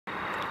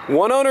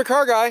One owner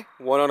car guy,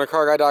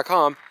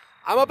 oneownercarguy.com.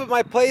 I'm up at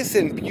my place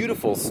in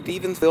beautiful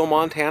Stevensville,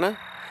 Montana,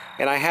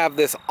 and I have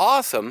this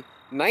awesome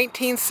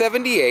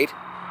 1978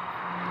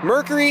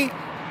 Mercury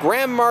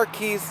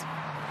Marquis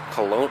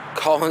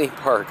Colony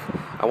Park.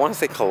 I want to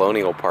say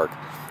Colonial Park.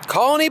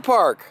 Colony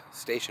Park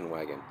station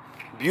wagon.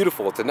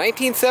 Beautiful. It's a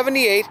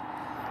 1978.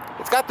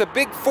 It's got the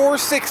big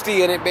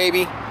 460 in it,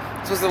 baby.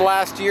 This was the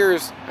last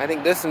year's, I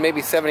think this and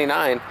maybe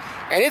 79.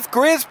 And it's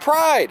Grizz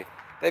Pride.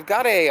 They've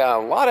got a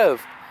lot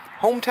of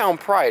hometown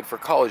pride for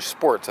college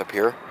sports up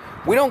here.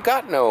 We don't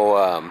got no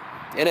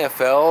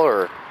NFL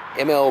or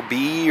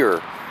MLB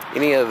or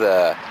any of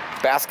the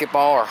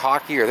basketball or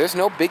hockey, or there's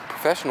no big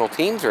professional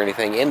teams or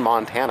anything in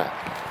Montana.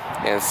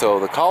 And so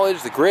the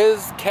college, the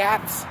Grizz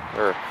Cats,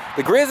 or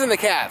the Grizz and the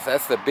Cats,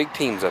 that's the big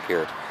teams up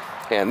here.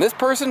 And this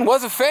person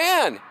was a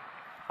fan.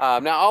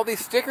 Now all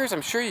these stickers,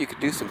 I'm sure you could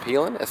do some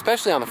peeling,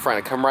 especially on the front.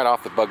 It come right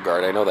off the bug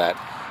guard, I know that.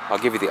 I'll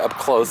give you the up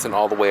close and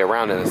all the way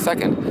around in a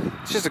second.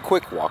 It's just a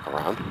quick walk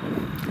around.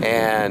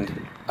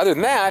 And other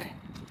than that,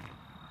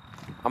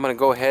 I'm gonna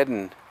go ahead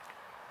and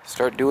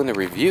start doing the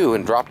review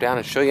and drop down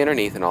and show you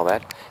underneath and all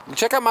that. You can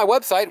check out my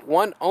website,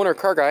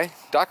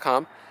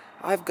 oneownercarguy.com.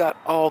 I've got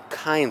all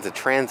kinds of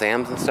Trans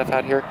Ams and stuff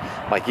out here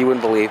like you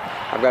wouldn't believe.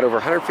 I've got over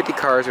 150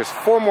 cars. There's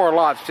 4 more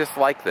lots just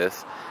like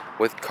this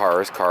with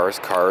cars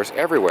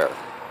everywhere.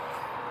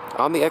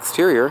 On the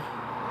exterior,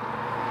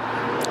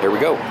 here we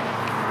go.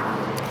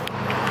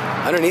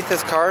 Underneath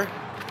this car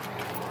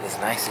is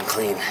nice and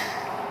clean.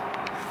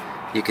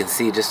 You can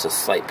see just a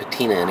slight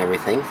patina and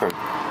everything from,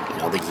 you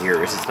know, the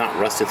years. It's not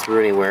rusted through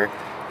anywhere.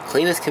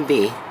 Clean as can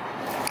be.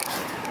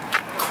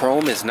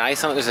 Chrome is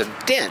nice on it. There's a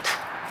dent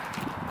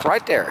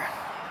right there.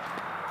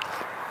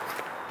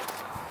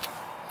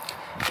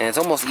 And it's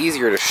almost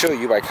easier to show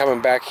you by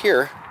coming back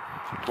here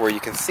where you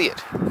can see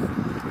it.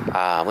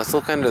 Let's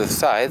look under the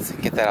sides,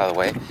 get that out of the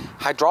way.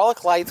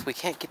 Hydraulic lights, we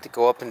can't get to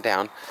go up and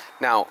down.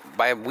 Now,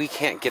 by we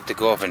can't get to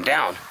go up and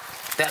down,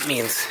 that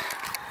means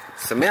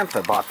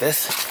Samantha bought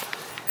this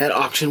at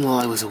auction while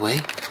I was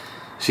away.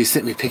 She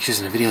sent me pictures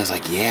and a video. I was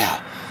like,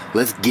 yeah,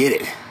 let's get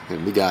it.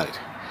 And we got it.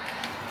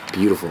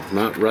 Beautiful,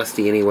 not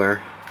rusty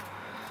anywhere.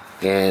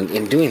 And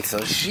in doing so,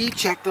 she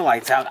checked the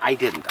lights out. I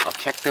didn't. I'll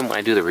check them when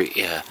I do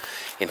the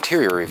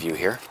interior review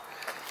here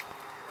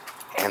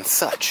and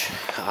such.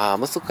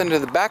 Let's look under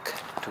the back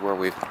to where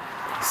we've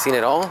seen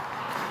it all.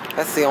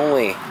 That's the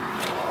only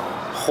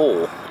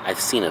hole I've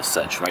seen of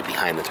such, right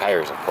behind the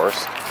tires, of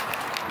course.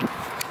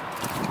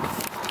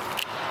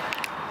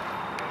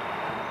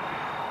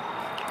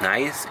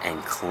 Nice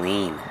and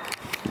clean.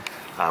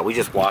 We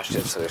just washed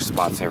it, so there's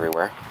spots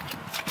everywhere.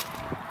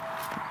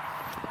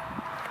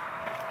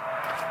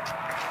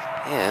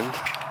 And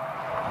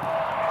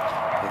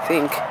I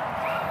think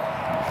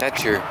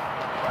that's your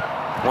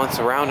once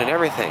around and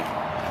everything.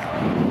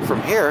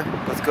 From here,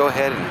 let's go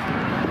ahead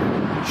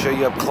and show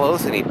you up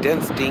close any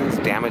dents, dings,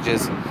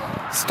 damages,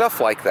 stuff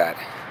like that.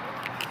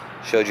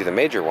 Showed you the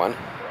major one.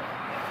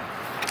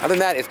 Other than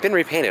that, it's been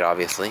repainted,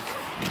 obviously.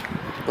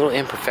 Little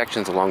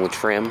imperfections along the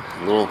trim,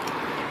 little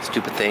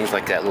stupid things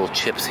like that, little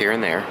chips here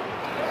and there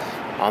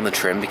on the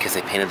trim because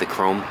they painted the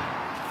chrome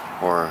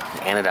or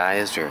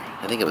anodized, or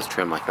I think it was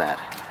trim like that.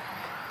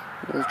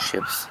 Little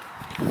chips.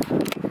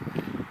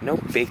 No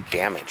big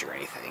damage or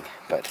anything,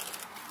 but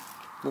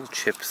little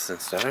chips and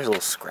stuff. There's a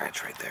little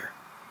scratch right there.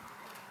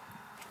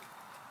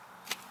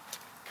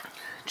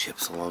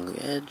 Chips along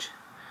the edge.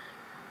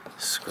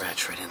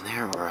 Scratch right in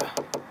there, or a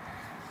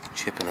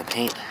chip in the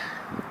paint.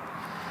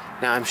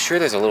 Now I'm sure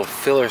there's a little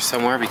filler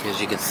somewhere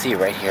because you can see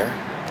right here.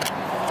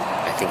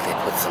 I think they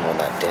put some on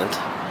that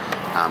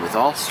dent. It's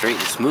all straight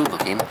and smooth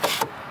looking.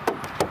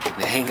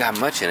 It ain't got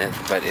much in it,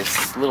 but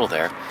it's little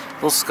there.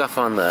 Little scuff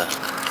on the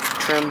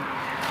trim.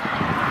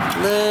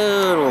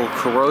 Little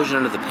corrosion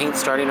under the paint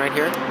starting right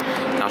here.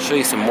 And I'll show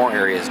you some more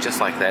areas just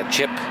like that.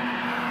 Chip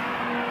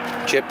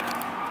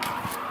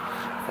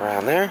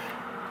around there.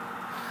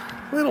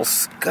 Little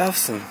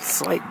scuffs and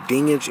slight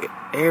dingage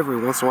every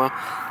once in a while.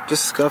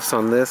 Just scuffs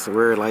on this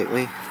very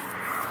lightly.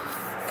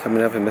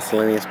 Coming up in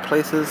miscellaneous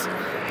places.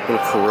 Little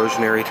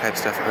corrosionary type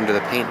stuff under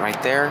the paint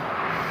right there.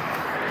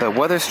 The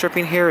weather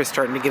stripping here is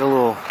starting to get a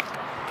little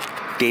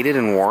dated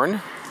and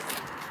worn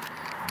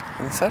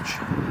and such,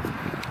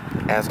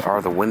 as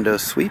are the window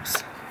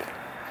sweeps,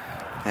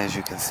 as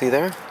you can see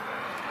there.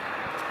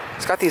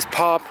 It's got these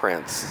paw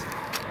prints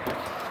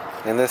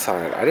and this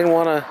on it. I didn't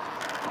want to,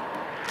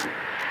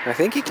 I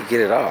think you could get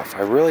it off,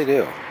 I really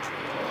do,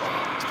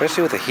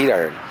 especially with the heat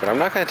iron, but I'm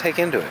not going to take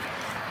into it.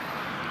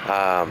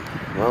 I'm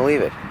going to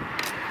leave it.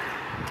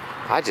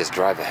 I just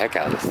drive the heck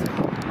out of this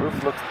thing.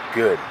 Roof looks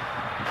good,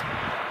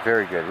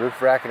 very good.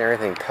 Roof rack and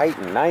everything tight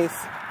and nice.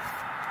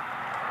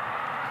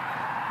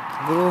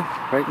 Little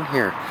right in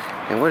here,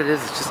 and what it is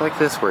just like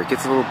this, where it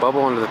gets a little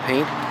bubble under the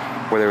paint,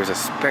 where there was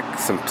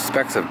some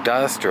specks of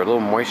dust or a little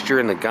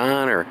moisture in the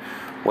gun or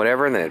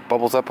whatever, and then it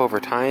bubbles up over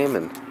time,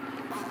 and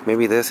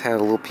maybe this had a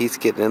little piece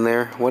getting in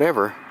there,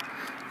 whatever.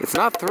 It's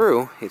not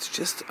through, it's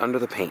just under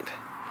the paint.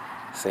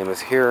 Same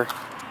as here,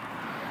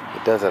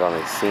 it does it on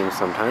these seams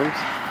sometimes.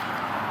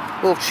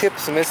 little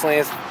chips and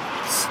miscellaneous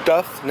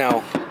stuff.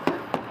 Now,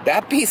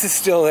 that piece is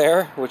still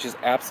there, which is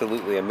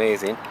absolutely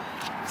amazing.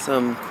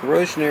 Some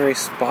corrosionary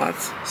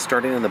spots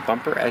starting in the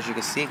bumper, as you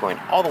can see, going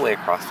all the way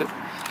across it.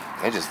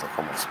 They just look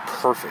almost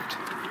perfect.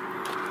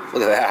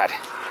 Look at that.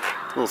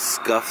 Little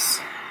scuffs,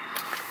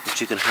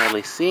 which you can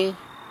hardly see.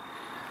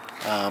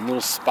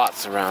 Little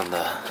spots around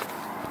the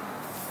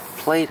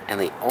plate, and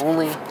the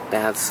only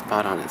bad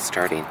spot on it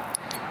starting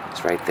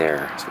is right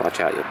there. So watch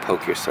out, you'll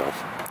poke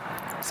yourself.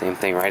 Same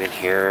thing right in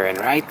here and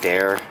right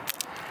there.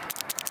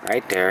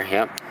 Right there,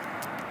 yep.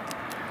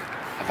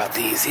 How about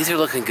these? These are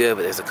looking good,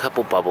 but there's a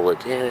couple bubble.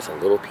 Yeah, there's a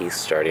little piece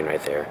starting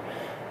right there.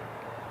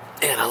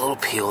 And a little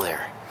peel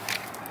there.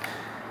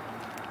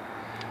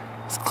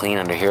 It's clean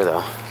under here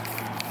though.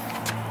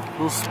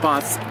 Little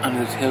spots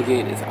under the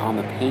tailgate is on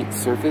the paint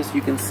surface,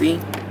 you can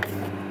see.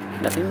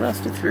 Nothing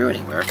rusted through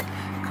anywhere.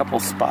 A couple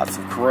spots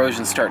of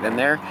corrosion starting in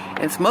there.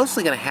 And it's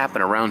mostly going to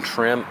happen around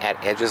trim, at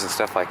edges and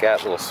stuff like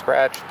that. Little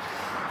scratch.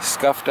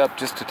 Scuffed up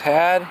just a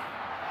tad. Like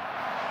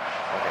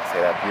I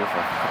say, that beautiful.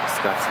 A couple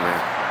scuffs in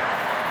there.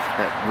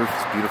 That roof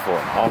is beautiful.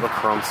 All the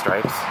chrome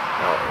stripes.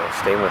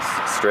 Stainless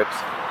strips.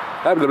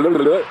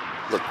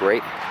 Look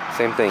great.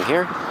 Same thing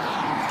here.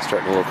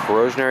 Starting a little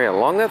corrosion area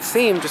along that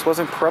seam. Just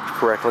wasn't prepped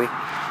correctly.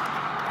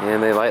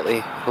 And they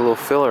lightly put a little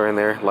filler in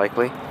there,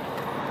 likely.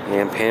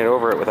 And painted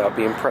over it without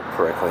being prepped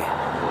correctly.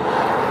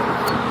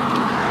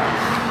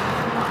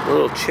 A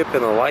little chip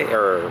in the light,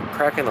 or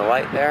crack in the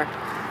light there.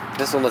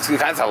 This one looks good.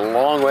 That's a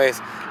long ways.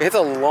 It's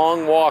a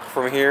long walk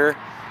from here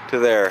to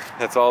there.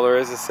 That's all there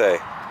is to say.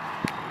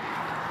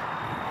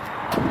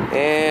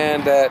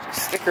 And that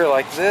sticker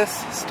like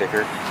this,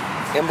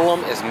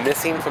 emblem is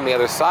missing from the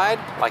other side,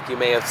 like you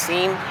may have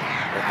seen,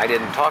 that I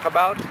didn't talk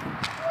about,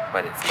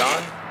 but it's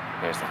gone.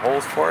 There's the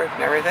holes for it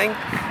and everything.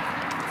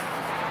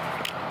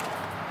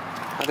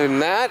 Other than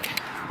that,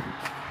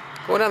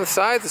 going down the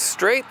sides is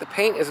straight. The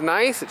paint is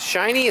nice. It's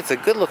shiny. It's a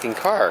good looking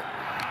car.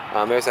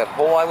 There's that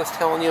hole I was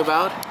telling you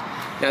about.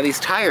 Now these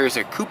tires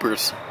are Cooper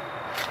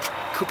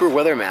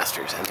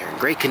Weathermasters, and they're in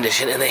great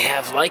condition, and they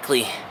have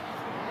likely,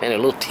 and their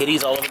little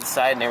titties all over the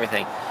side and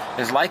everything.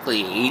 There's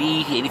likely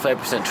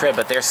 80-85% tread,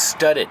 but they're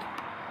studded.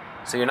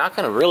 So you're not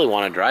going to really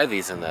want to drive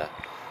these in the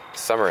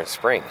summer and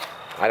spring,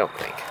 I don't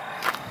think.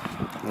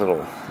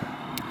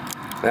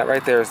 That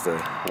right there is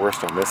the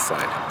worst on this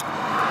side.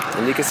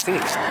 And you can see,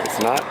 it's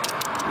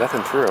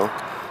nothing through.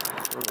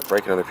 I'm going to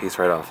break another piece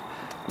right off.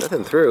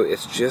 Nothing through,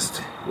 it's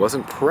just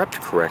wasn't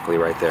prepped correctly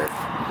right there.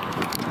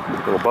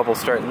 Little bubble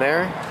starting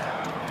there.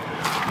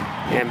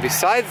 And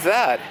besides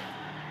that,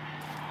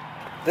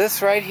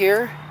 this right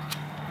here,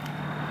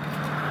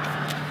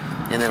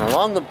 and then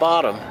along the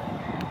bottom,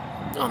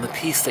 on the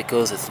piece that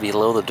goes it's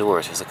below the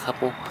doors, there's a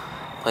couple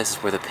places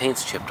where the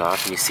paint's chipped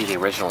off, and you see the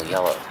original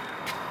yellow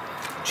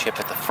chip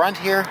at the front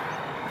here.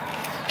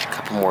 A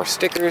couple more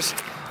stickers,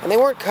 and they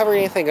weren't covering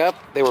anything up,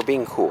 they were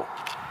being cool.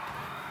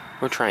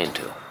 We're trying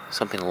to.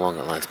 Something along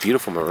the lines.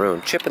 Beautiful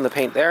maroon. Chip in the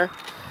paint there.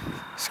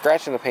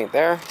 Scratch in the paint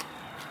there.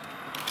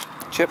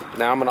 Chip.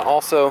 Now I'm going to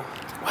also...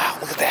 Wow,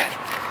 look at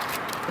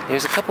that.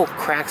 There's a couple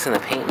cracks in the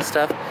paint and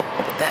stuff.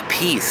 But that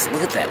piece,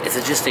 look at that. It's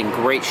just in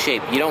great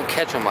shape. You don't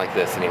catch them like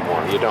this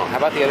anymore. You don't. How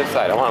about the other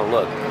side? I want to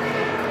look.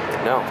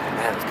 No.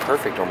 Man, it's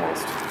perfect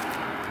almost.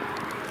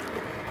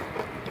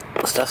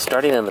 Stuff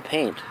starting in the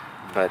paint.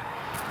 But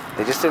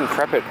they just didn't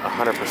prep it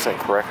 100%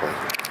 correctly.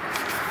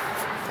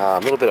 A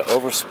little bit of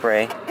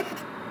overspray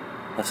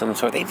of some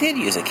sort. They did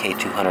use a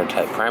K200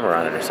 type primer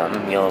on it or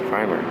something. Yellow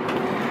primer.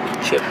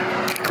 Chip.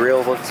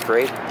 Grill looks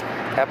great.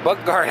 That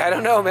bug guard, I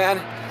don't know,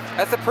 man.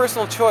 That's a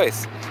personal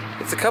choice.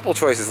 It's a couple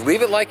choices.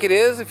 Leave it like it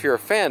is if you're a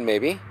fan,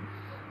 maybe.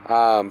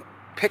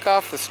 Pick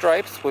off the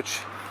stripes,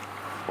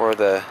 or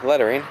the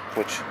lettering,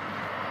 which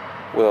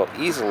will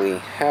easily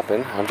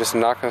happen. I'm just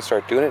not going to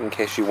start doing it in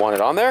case you want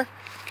it on there.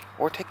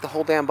 Or take the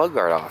whole damn bug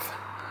guard off.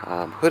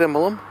 Hood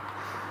emblem.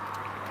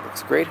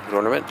 Looks great. Hood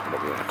ornament,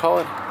 whatever you want to call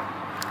it.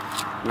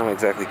 Not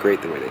exactly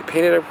great the way they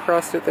painted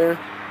across it there.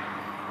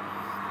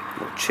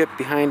 Little chip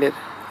behind it.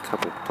 A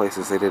couple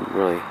places they didn't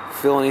really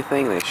fill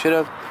anything. They should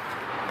have.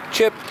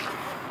 Chip.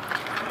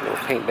 A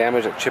little paint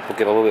damage. That chip will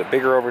get a little bit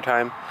bigger over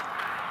time.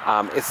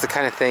 It's the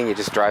kind of thing you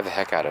just drive the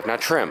heck out of. Now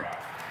trim.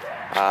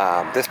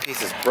 This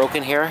piece is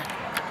broken here.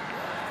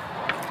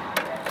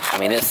 I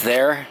mean, it's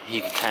there.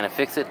 You can kind of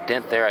fix it.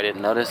 Dent there, I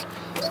didn't notice.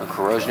 Some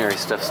corrosionary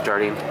stuff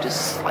starting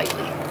just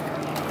slightly.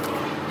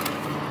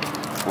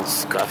 A little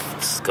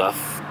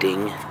scuff,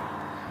 ding.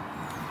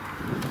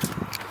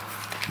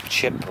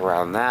 Chip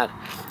around that.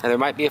 And there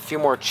might be a few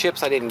more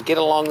chips I didn't get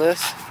along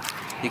this.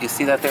 You can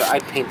see that there.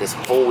 I'd paint this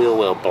whole wheel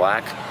well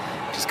black.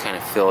 Just kind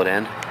of fill it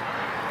in.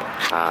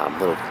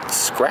 Little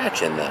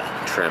scratch in the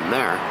trim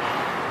there.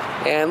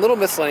 And little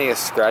miscellaneous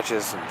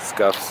scratches and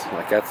scuffs.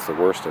 Like that's the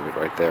worst of it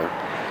right there.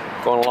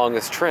 Going along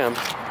this trim.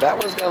 That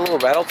one's got a little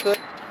rattle to it.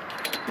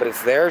 But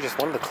it's there. Just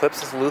one of the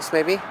clips is loose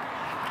maybe.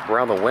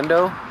 Around the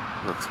window.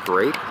 Looks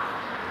great.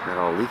 Not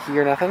all leaky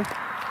or nothing.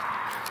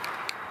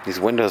 These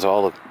windows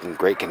all look in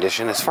great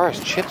condition. As far as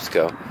chips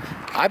go,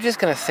 I'm just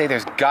going to say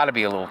there's got to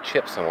be a little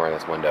chip somewhere in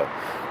this window.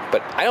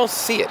 but I don't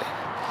see it.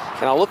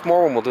 And I'll look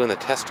more when we're doing the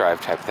test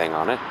drive type thing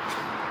on it.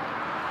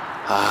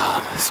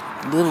 This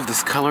little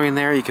discoloring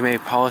there, you can maybe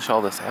polish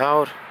all this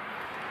out.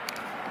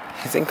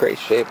 It's in great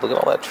shape. Look at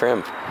all that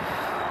trim.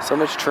 So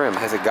much trim.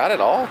 Has it got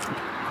it all?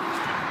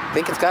 I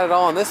think it's got it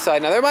all on this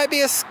side. Now there might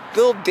be a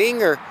little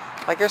ding or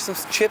like there's some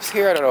chips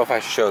here. I don't know if I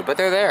showed, but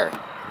they're there.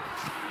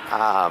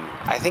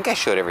 I think I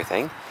showed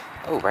everything.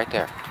 Oh, right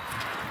there.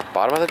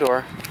 Bottom of the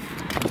door.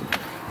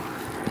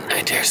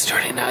 Right there,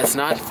 starting. Now it's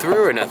not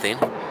through or nothing.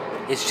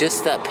 It's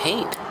just that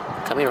paint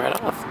coming right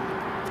off.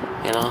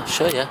 And I'll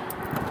show you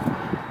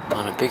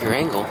on a bigger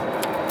angle.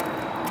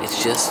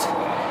 It's just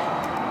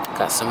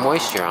got some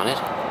moisture on it.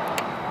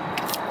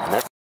 And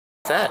that's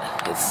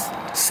that.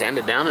 It's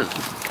sanded down and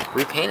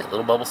repainted.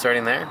 Little bubble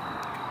starting there.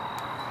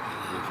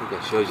 I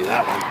think I showed you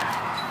that one.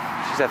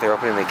 She's out there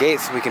opening the gate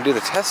so we can do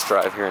the test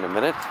drive here in a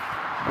minute.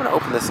 I'm gonna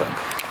open this up.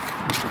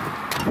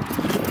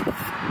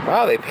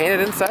 Wow, they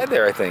painted inside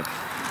there, I think.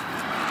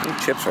 Some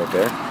chips right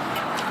there.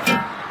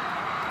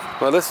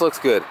 Well, this looks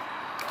good.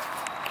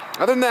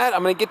 Other than that,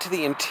 I'm gonna get to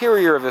the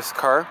interior of this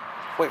car.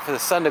 Wait for the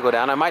sun to go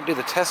down. I might do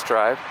the test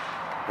drive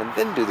and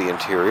then do the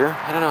interior.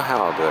 I don't know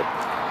how I'll do it,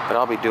 but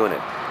I'll be doing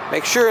it.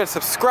 Make sure and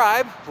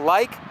subscribe,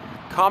 like,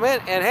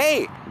 comment, and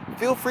hey,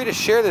 feel free to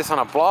share this on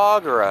a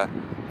blog or a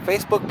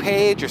Facebook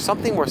page or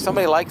something where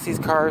somebody likes these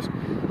cars.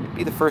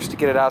 Be the first to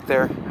get it out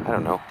there. I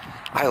don't know.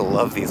 I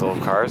love these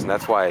old cars, and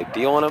that's why I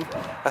deal in them,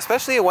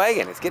 especially a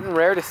wagon. It's getting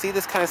rare to see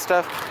this kind of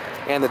stuff,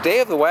 and the day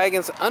of the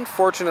wagons,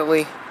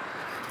 unfortunately,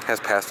 has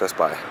passed us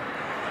by.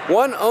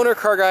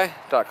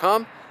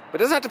 OneOwnerCarGuy.com,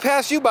 but it doesn't have to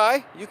pass you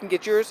by. You can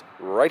get yours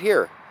right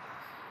here.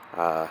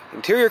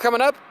 Interior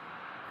coming up.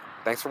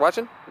 Thanks for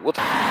watching.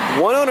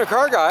 One Owner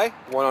Car Guy,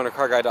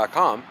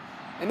 OneOwnerCarGuy.com,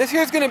 and this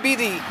here is going to be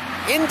the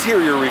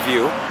interior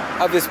review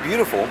of this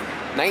beautiful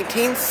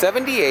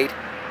 1978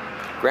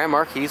 Grand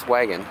Marquis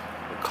wagon,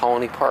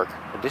 Colony Park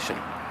edition.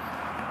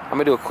 I'm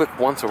going to do a quick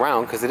once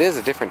around because it is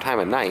a different time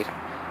of night,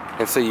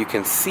 and so you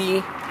can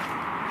see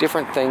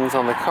different things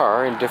on the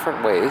car in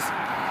different ways.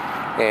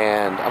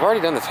 And I've already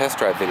done the test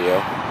drive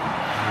video.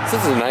 This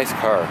is a nice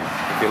car.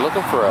 If you're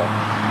looking for a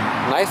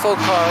nice old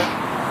car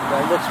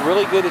that looks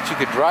really good that you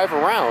could drive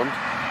around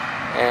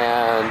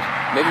and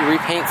maybe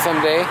repaint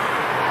someday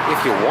if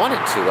you wanted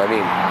to. I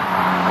mean,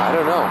 I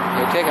don't know.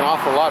 It'd take an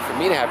awful lot for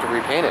me to have to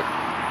repaint it.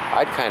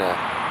 I'd kind of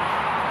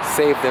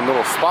save them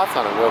little spots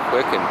on it real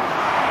quick and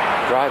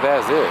drive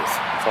as is.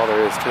 That's all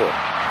there is to it.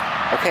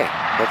 Okay,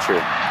 that's your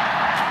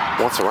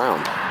once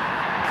around.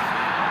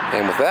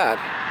 And with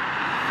that,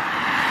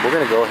 we're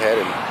going to go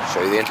ahead and show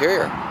you the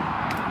interior.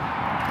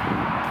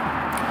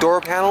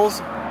 Door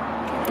panels,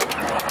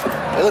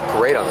 they look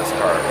great on this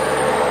car.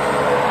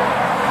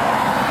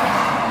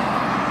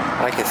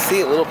 I can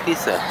see a little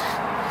piece of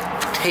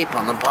tape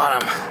on the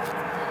bottom.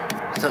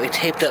 So we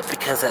taped up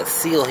because that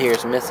seal here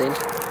is missing.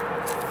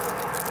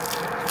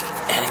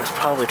 And he was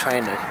probably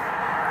trying to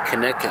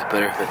connect it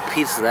better, but a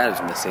piece of that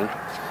is missing.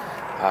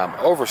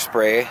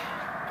 Overspray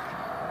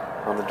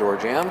on the door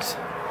jambs.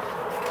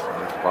 On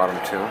the bottom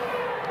too.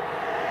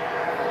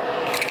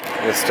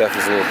 This stuff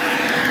is a little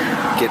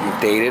getting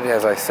dated,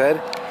 as I said.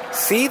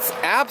 Seats,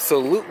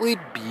 absolutely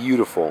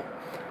beautiful.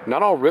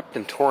 Not all ripped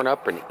and torn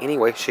up in any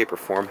way, shape, or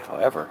form,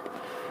 however.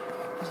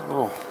 There's a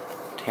little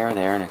tear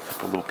there and a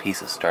couple little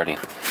pieces starting.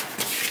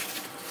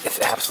 It's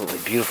absolutely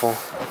beautiful,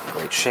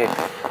 great shape,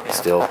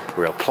 still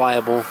real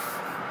pliable.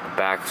 The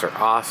backs are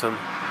awesome.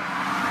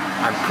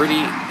 I'm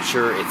pretty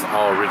sure it's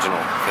all original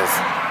because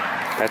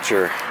that's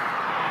your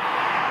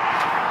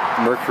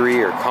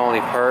Mercury or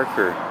Colony Park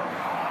or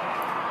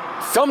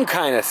some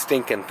kind of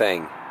stinking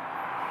thing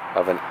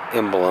of an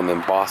emblem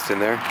embossed in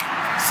there.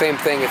 Same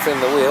thing, it's in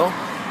the wheel.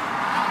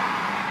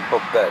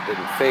 Hope that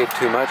didn't fade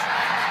too much.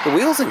 The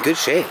wheel's in good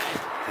shape.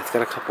 It's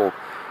got a couple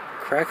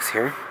cracks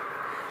here.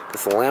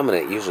 This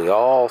laminate usually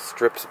all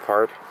strips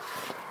apart.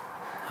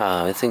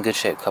 It's in good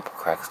shape. A couple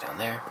cracks down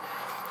there.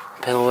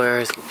 Pedal wear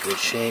is in good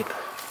shape.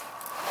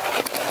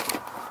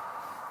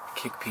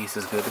 Kick piece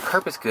is good. The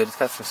carpet's good. It's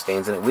got some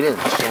stains in it. We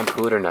didn't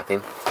shampoo it or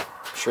nothing.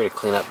 I'm sure to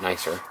clean up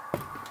nicer.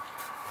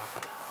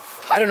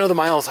 I don't know the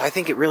miles. I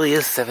think it really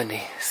is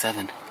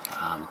 77.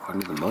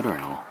 According to the motor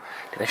and all.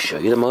 Did I show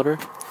you the motor?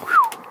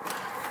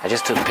 I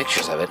just took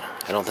pictures of it.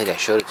 I don't think I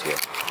showed it to you.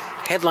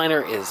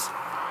 Headliner is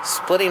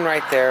splitting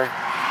right there.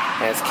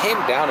 And it's came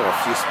down in a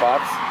few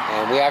spots.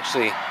 And we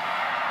actually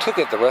took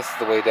it the rest of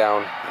the way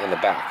down in the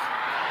back.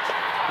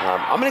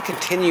 I'm going to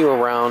continue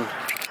around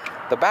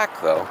the back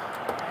though.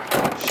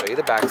 Show you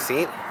the back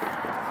seat.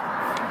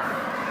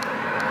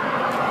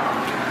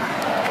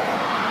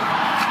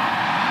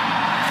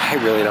 I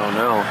really don't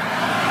know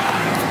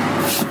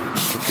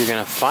if you're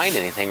going to find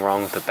anything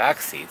wrong with the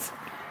back seats.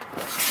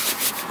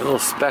 A little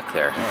speck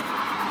there.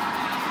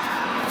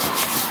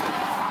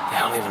 They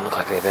don't even look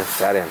like they've been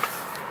sat in.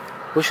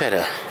 Wish I'd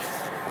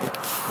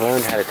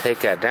learned how to take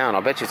that down.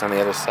 I'll bet you it's on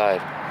the other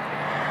side.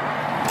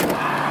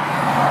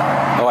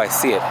 Oh, I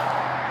see it.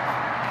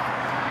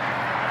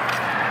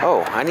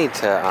 Oh, I need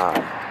to,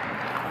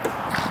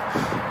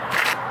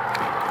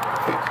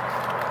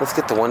 let's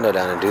get the window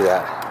down and do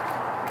that.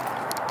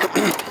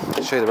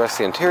 Show you the rest of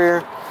the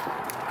interior.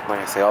 Like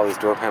I say, all these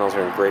door panels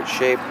are in great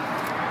shape.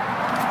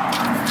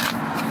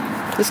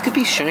 This could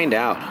be shined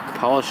out,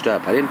 polished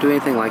up. I didn't do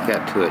anything like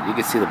that to it. You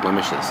can see the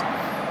blemishes.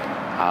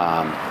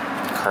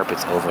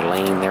 Carpet's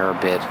overlaying there a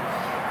bit.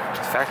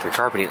 It's factory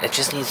carpeting. It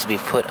just needs to be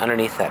put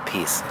underneath that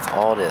piece. That's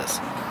all it is.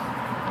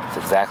 That's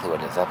exactly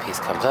what it is. That piece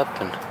comes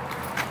up and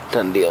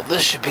done deal.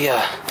 This should be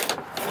a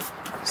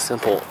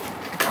simple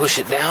push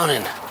it down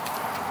and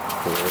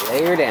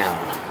layer down.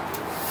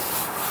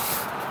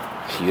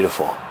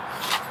 Beautiful.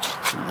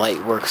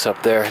 Light works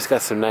up there. It's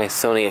got some nice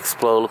Sony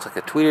Explode. Looks like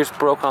the tweeters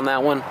broke on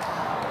that one.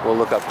 We'll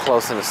look up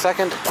close in a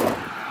second.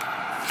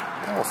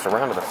 Almost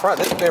around to the front.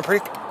 This has been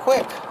pretty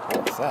quick.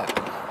 What's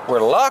that?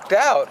 We're locked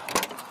out.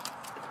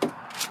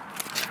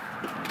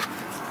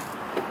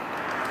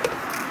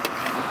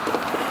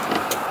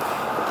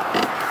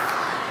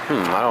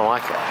 I don't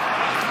like that.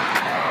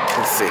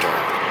 Let's see here.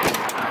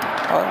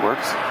 Oh, it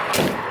works.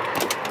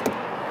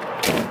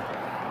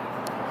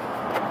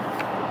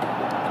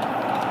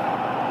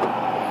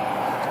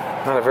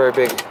 Not a very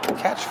big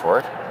catch for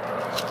it.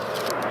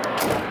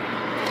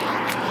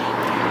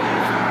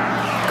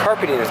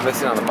 Carpeting is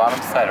missing on the bottom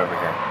side over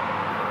here.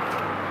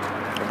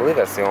 I believe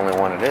that's the only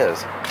one it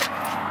is.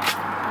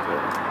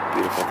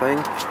 Beautiful thing.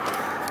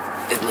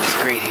 It looks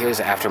great. Here's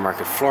an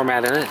aftermarket floor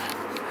mat in it.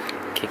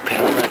 Kick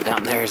panel nut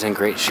down there is in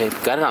great shape.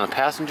 Got it on the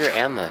passenger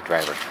and the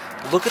driver.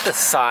 Look at the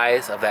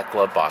size of that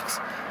glove box.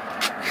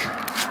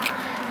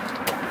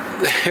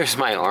 There's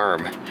my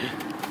arm. I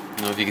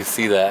don't know if you can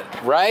see that.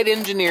 Right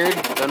engineered.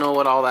 Don't know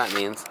what all that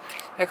means.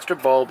 Extra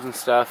bulbs and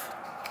stuff.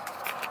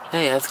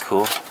 Hey, that's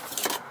cool.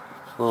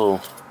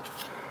 Little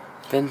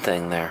bin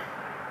thing there.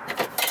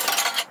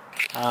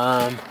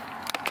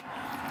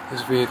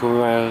 This vehicle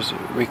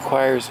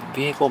requires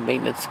vehicle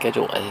maintenance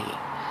schedule A.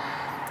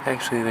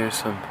 Actually, there's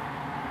some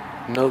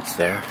notes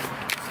there.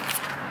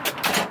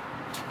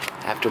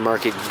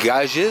 Aftermarket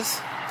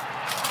gauges.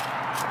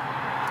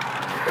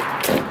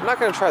 I'm not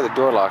going to try the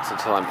door locks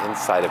until I'm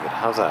inside of it.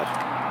 How's that?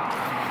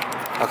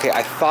 Okay,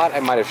 I thought I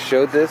might have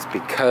showed this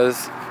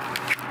because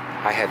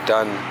I had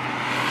done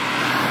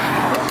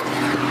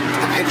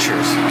the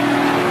pictures.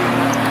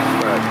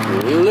 But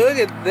look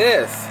at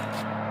this.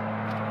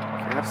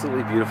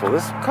 Absolutely beautiful.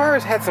 This car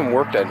has had some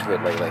work done to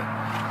it lately.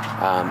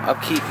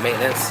 Upkeep,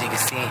 maintenance, you can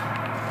see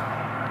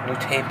new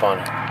tape on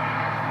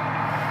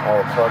all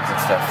the plugs and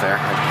stuff there.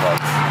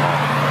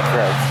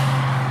 Threads.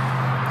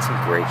 It's in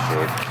great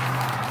shape.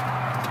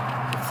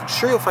 I'm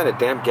sure you'll find a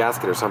damp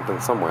gasket or something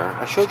somewhere.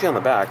 I showed you on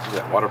the back.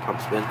 That water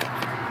pump's been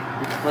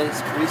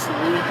replaced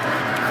recently.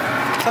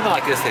 Something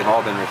like this, they've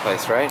all been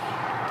replaced, right?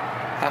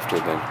 Have to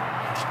have been.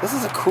 This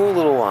is a cool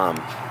little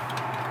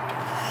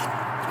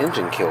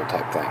engine kill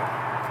type thing.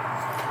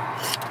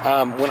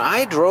 When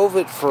I drove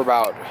it for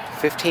about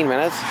 15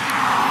 minutes,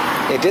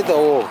 it did the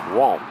old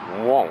womp,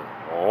 womp,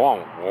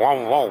 womp,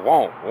 womp, womp,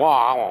 womp,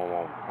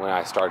 womp, when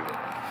I started it.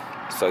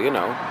 So, you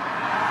know,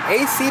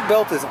 AC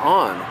belt is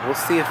on. We'll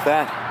see if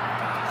that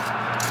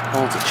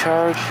holds a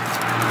charge.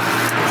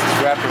 This is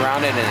wrapped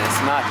around it and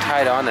it's not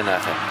tied on to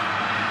nothing.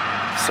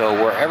 So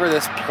wherever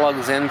this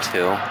plugs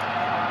into,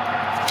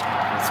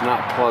 it's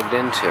not plugged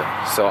into.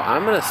 So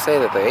I'm going to say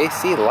that the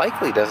AC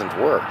likely doesn't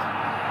work.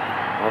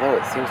 Although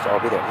it seems to all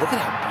be there. Look at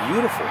how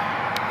beautiful.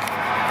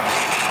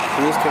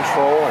 Cruise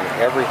control and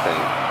everything.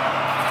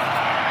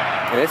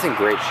 And it's in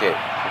great shape.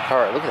 The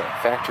car, look at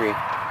that factory.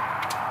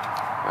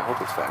 I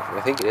hope it's factory.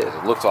 I think it is.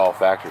 It looks all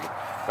factory.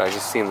 But I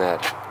just seen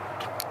that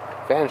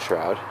fan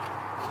shroud.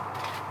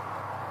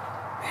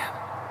 Man,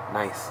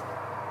 nice.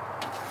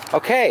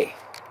 Okay.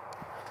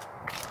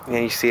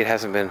 And you see it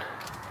hasn't been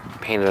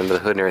painted under the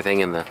hood and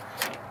everything, and the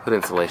hood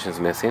insulation is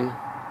missing.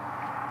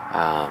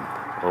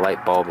 The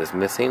light bulb is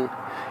missing.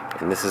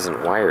 And this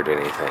isn't wired or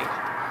anything.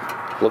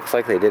 Looks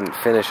like they didn't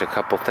finish a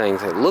couple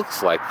things. It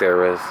looks like there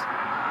was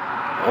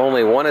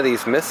only one of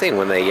these missing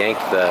when they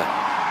yanked the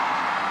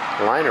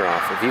liner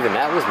off, if even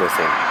that was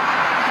missing.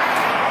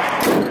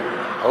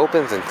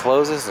 Opens and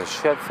closes and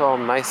shuts all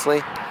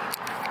nicely.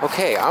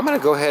 Okay, I'm gonna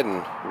go ahead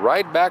and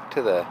ride back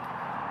to the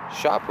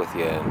shop with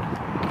you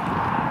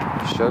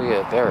and show you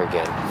it there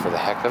again for the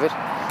heck of it.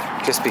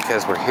 Just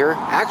because we're here.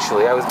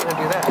 Actually, I was gonna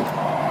do that.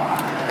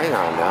 Hang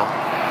on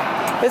now.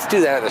 Let's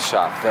do that at the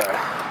shop there.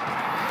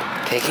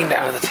 Taking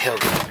down the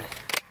tailgate.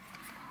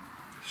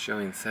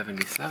 Showing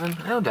 77.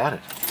 I don't doubt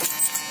it.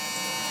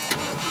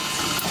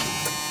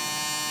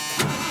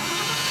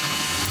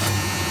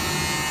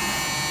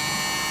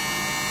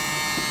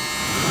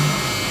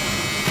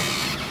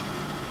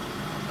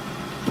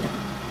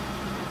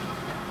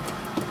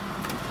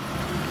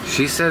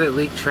 She said it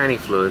leaked tranny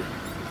fluid.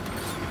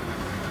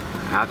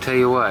 I'll tell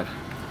you what.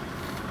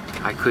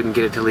 I couldn't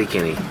get it to leak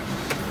any.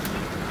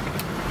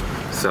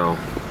 So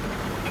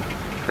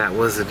that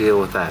was the deal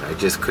with that. I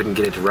just couldn't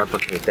get it to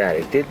replicate that.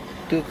 It did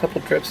do a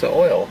couple drips of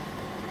oil.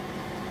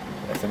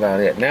 That's about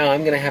it. Now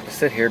I'm gonna have to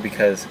sit here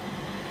because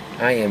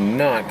I am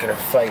not gonna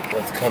fight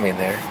what's coming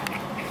there.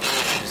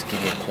 Just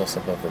give you a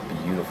close-up of the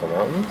beautiful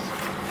mountains.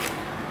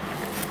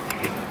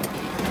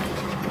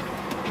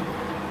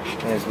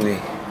 As we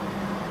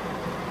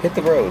hit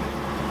the road.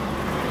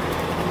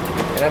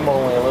 And I'm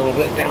only a little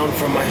bit down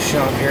from my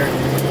shop here.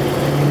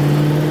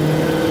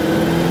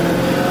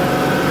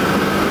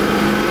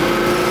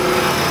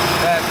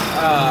 That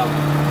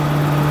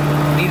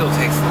needle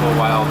takes a little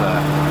while to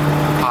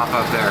pop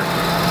up there.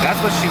 That's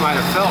what she might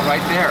have felt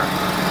right there.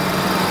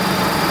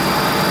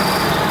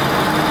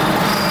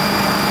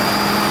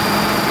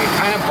 It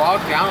kind of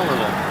bogged down a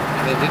little,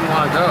 and it didn't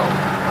want to go.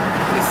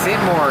 It seemed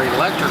more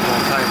electrical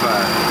type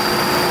of,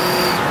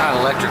 not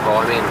electrical,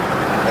 I mean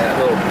that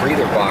little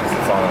breather box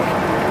that's on it.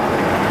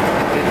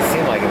 It didn't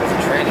seem like it was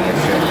a tranny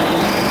issue.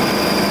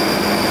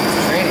 This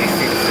tranny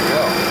seems to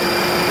go.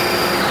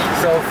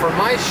 So for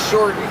my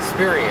short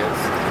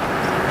experience,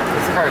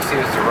 this car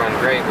seems to run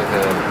great with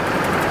a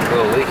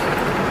little leaky.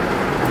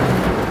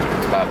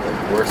 That's about the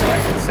worst I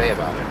can say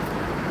about it.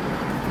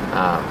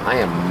 I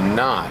am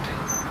not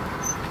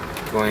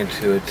going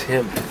to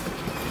attempt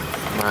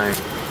my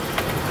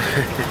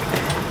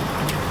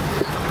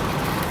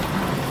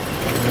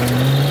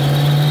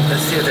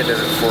let's see if that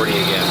does it 40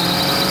 again.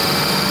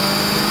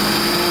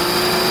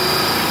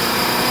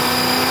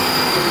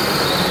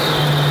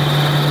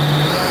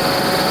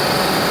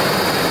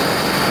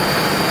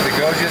 It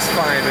goes just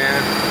fine,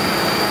 man.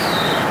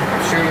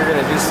 I'm sure you're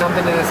going to do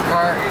something to this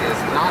car. It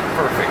is not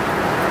perfect.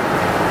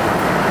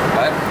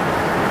 But,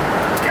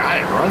 God,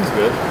 it runs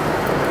good.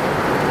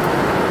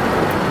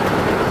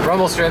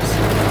 Rumble strips.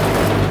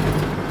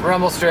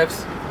 Rumble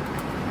strips.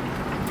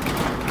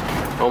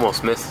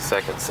 Almost missed the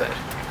second set.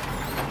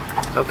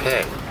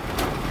 Okay.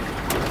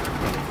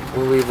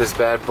 We'll leave this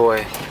bad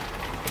boy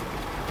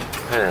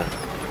kind of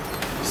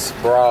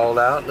sprawled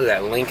out. Look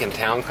at that Lincoln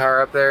Town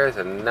car up there. It's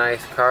a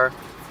nice car.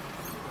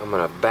 I'm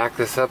going to back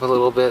this up a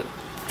little bit.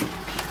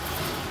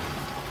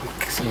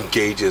 Some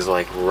gauges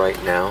like right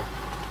now.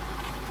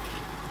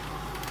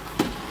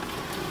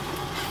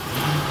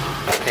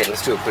 Okay,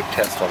 let's do a quick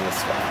test on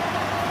this one.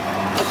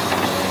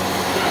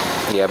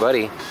 Yeah,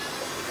 buddy.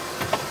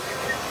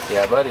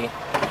 Yeah, buddy.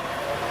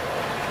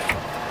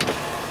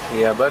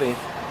 Yeah, buddy.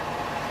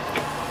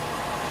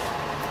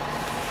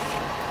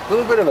 A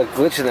little bit of a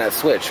glitch in that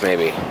switch,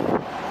 maybe.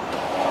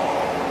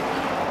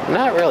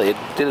 Not really. It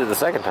did it the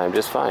second time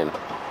just fine.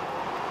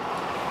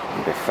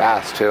 Be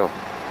fast, too.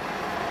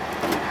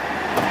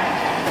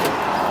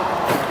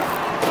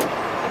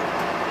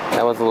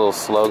 That was a little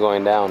slow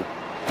going down.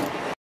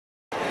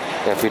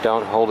 If you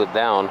don't hold it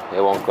down, it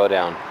won't go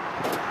down.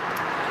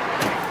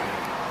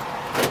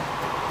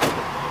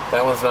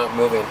 That one's not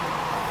moving.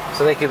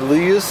 So they could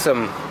use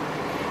some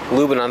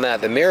lubing on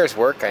that. The mirrors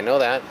work, I know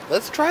that.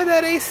 Let's try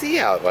that AC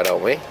out, why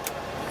don't we?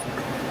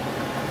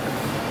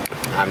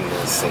 I'm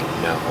gonna say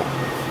no.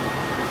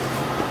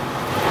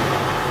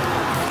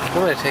 I'm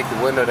gonna take the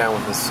window down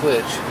with the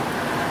switch,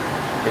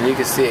 and you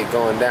can see it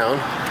going down.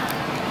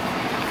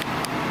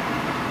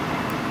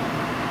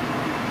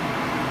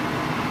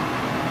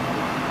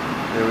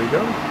 There we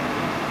go.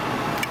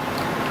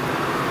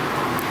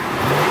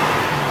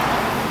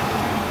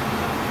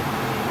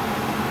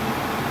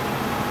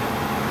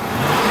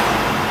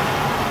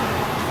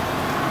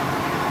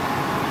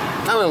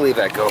 I'm gonna leave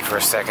that go for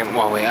a second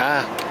while we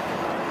go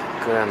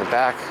down the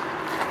back.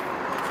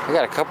 I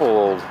got a couple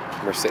old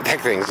Mercedes.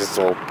 That thing's just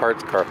an old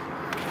parts car.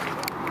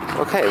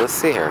 Okay, let's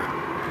see here.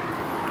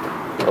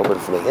 Open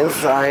from the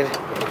inside.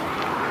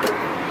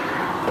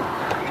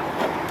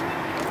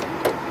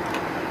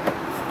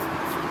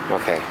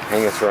 Okay,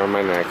 hang this around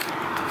my neck.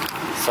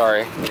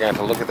 Sorry, you're gonna have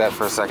to look at that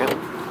for a second.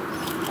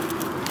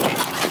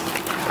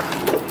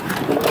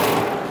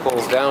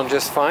 Pulls down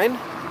just fine.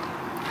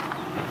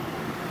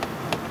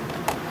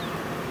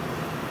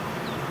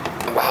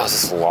 Wow, is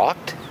this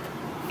locked?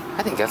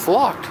 I think that's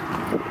locked.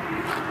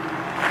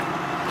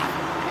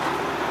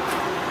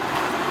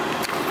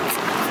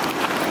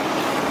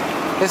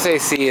 This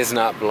AC is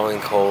not blowing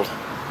cold.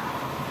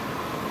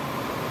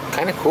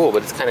 Kind of cool,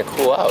 but it's kind of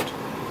cool out.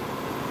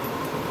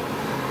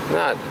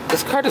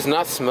 This car does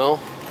not smell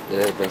that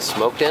it has been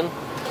smoked in.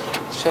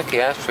 Let's check the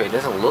ashtray. It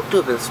doesn't look to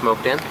have been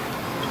smoked in.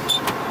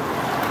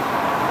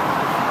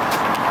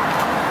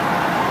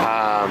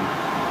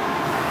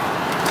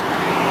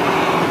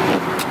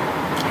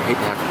 I hate to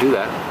have to do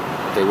that,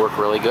 but they work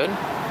really good.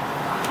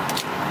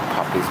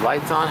 Pop these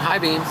lights on, high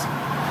beams.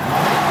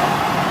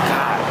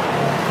 God.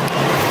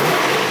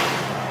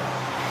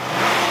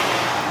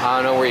 I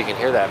don't know where you can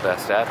hear that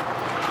best at.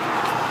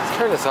 Let's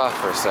turn this off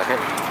for a second.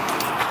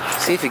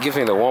 See if it gives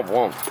me the womp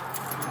womp.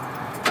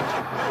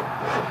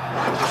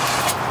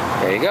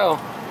 There you go.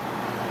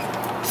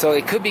 So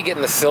it could be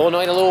getting the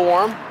solenoid a little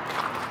warm.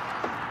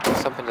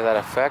 Something to that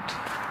effect.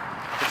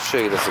 Let's show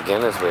you this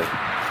again as we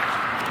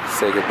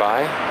say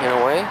goodbye in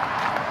a way.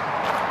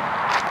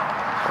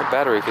 Our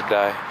battery could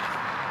die.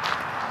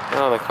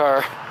 Oh, the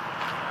car.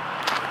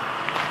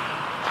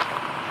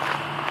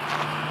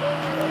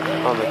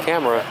 On the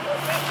camera.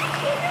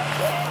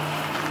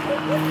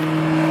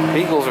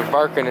 Beagles are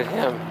barking at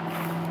him.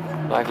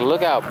 Like,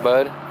 look out,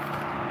 bud.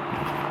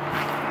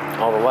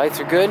 All the lights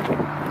are good.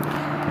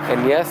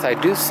 And yes, I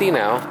do see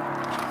now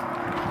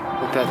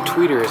that that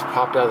tweeter has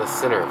popped out of the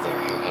center of there.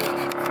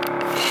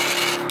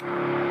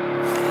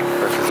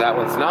 that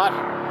one's not.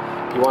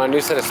 You want a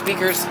new set of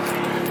speakers?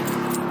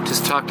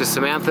 Just talk to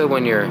Samantha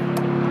when you're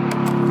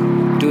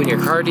doing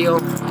your car deal,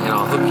 and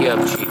I'll hook you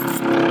up cheap.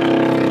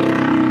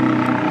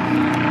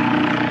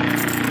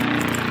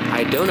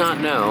 I do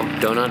not know.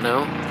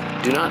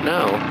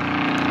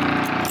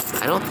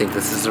 I don't think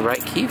this is the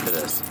right key for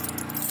this.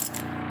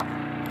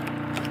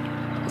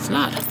 It's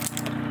not.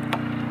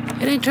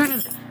 It ain't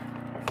turning.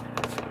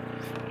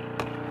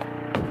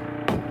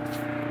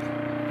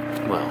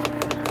 Well,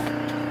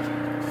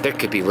 there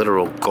could be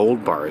literal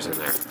gold bars in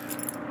there.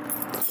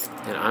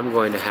 And I'm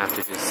going to have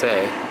to just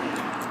say,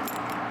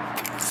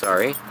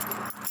 sorry,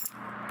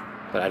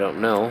 but I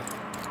don't know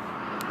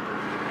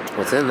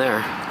what's in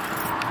there.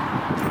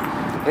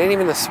 It ain't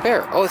even the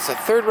spare. Oh, it's a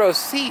third row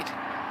seat.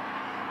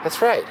 That's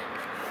right.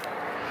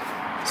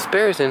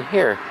 Spare's in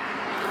here.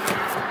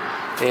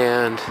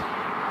 And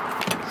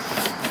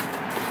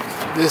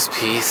this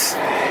piece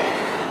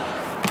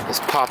is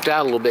popped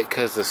out a little bit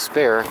because the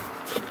spare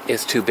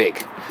is too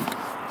big.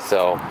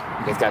 So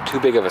it's got too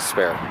big of a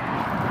spare.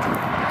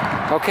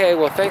 Okay,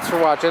 well, thanks for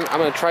watching. I'm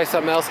gonna try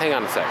something else. Hang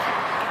on a sec.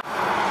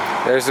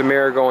 There's the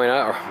mirror going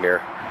up,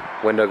 or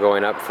window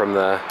going up from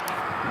the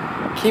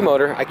key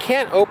motor. I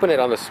can't open it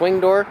on the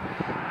swing door,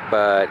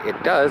 but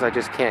it does. I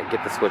just can't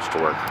get the switch to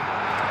work.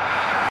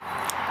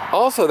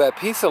 Also, that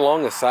piece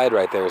along the side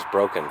right there is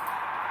broken.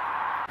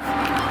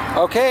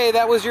 Okay,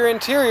 that was your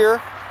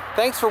interior.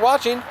 Thanks for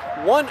watching.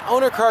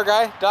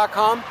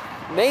 OneOwnerCarGuy.com.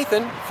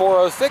 Nathan,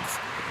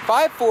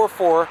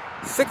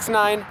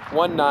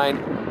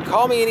 406-544-6919.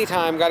 Call me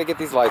anytime. Got to get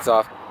these lights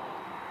off.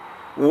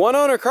 One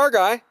Owner Car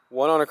Guy.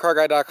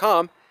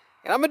 OneOwnerCarGuy.com.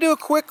 And I'm going to do a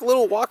quick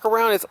little walk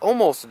around. It's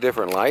almost a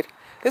different light.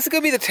 This is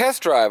going to be the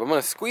test drive. I'm going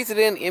to squeeze it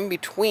in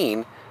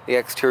between the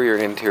exterior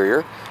and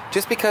interior,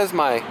 just because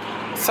my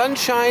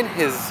sunshine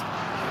is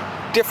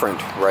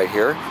different right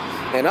here.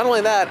 And not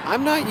only that,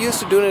 I'm not used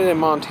to doing it in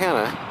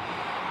Montana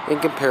in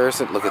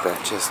comparison. Look at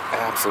that, just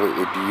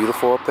absolutely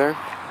beautiful up there.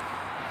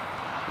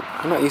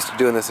 I'm not used to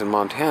doing this in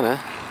Montana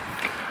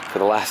for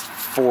the last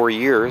 4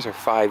 years or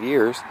 5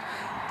 years.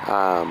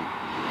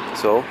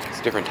 So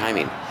it's different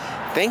timing.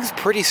 Things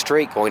pretty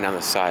straight going down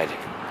the side.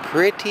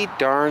 Pretty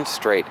darn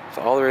straight. That's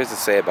all there is to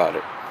say about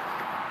it.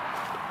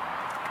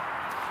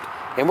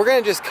 And we're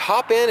going to just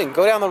hop in and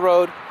go down the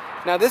road.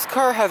 Now this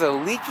car has a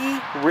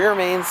leaky rear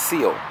main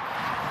seal.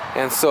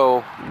 And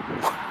so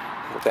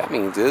what that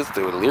means is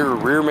the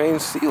rear main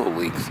seal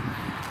leaks.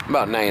 I'm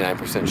about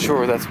 99%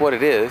 sure that's what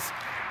it is.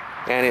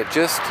 And it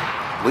just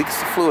leaks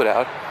the fluid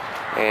out.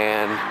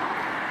 And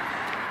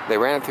they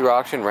ran it through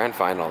auction, ran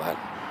fine and all that.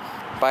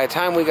 By the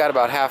time we got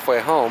about halfway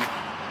home,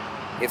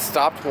 it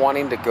stopped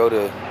wanting to go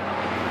to,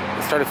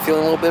 it started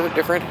feeling a little bit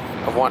different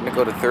of wanting to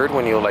go to third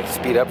when you like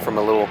speed up from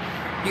a little,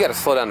 you got to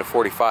slow down to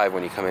 45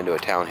 when you come into a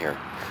town here.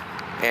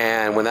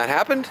 And when that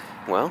happened,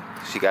 well,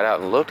 she got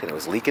out and looked and it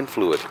was leaking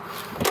fluid.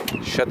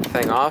 Shut the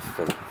thing off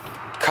and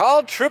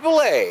called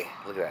AAA.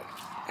 Look at that.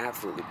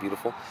 Absolutely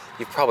beautiful.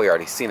 You've probably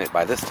already seen it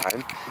by this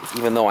time.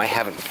 Even though I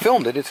haven't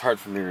filmed it, it's hard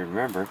for me to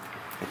remember.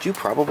 But you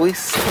probably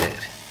seen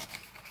it.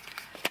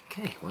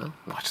 Okay, well,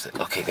 watch this.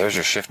 Okay, there's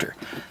your shifter.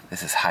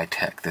 This is high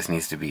tech. This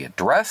needs to be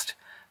addressed.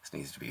 This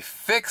needs to be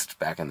fixed.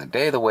 Back in the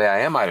day, the way I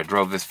am, I'd have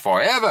drove this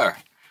forever.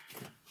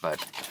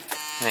 But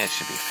it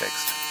should be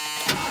fixed.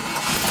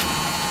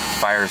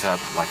 Fires up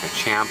like a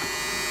champ.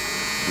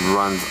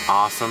 Runs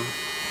awesome.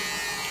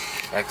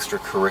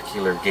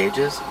 Extracurricular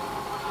gauges.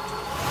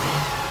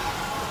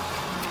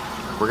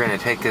 We're going to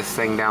take this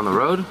thing down the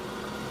road.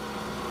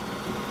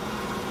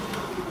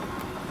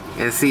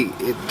 And see,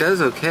 it does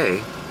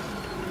okay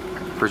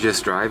for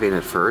just driving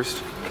at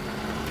first.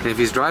 And if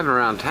he's driving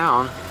around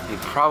town, he'd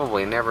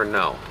probably never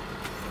know.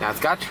 Now it's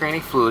got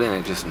tranny fluid in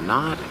it, just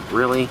not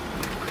really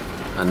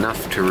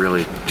enough to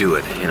really do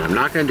it. And I'm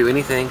not going to do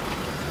anything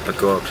but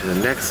go up to the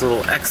next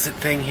little exit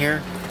thing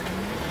here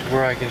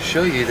where I can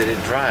show you that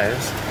it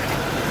drives.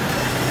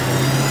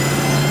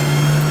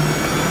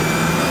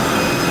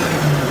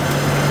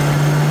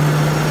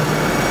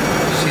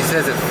 She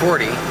says at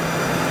 40 or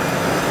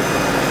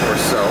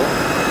so.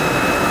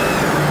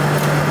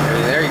 I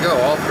mean, there you go,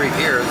 all 3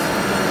 gears,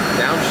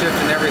 downshift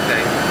and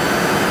everything.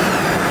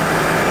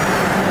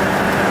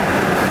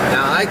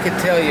 Now I could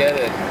tell you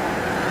that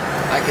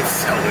I could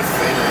sell this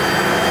thing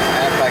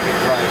if I could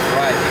drive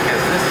right,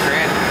 because this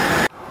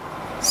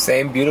tranny,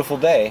 same beautiful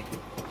day,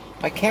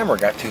 my camera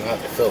got too hot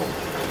to film.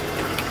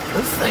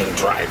 This thing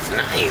drives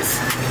nice.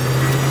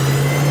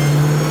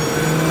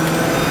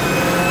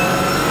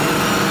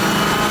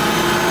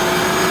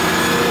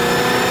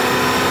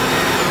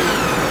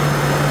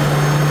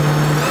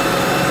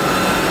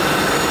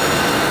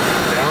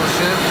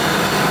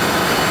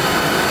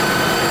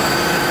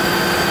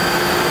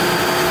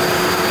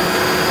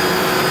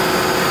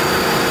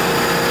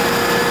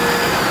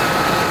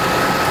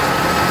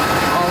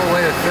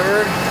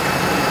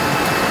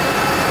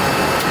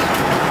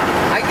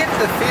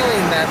 The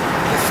feeling that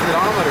the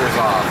speedometer's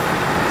off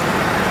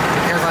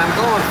because I'm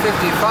going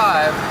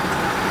 55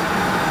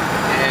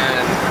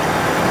 and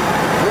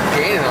we're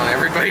gaining on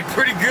everybody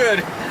pretty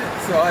good,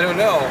 so I don't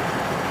know.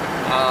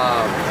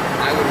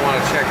 I would want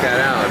to check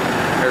that out.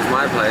 There's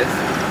my place.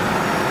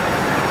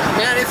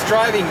 Man, it's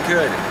driving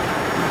good.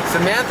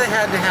 Samantha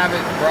had to have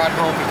it brought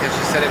home because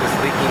she said it was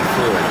leaking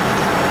fluid.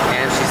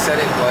 And she said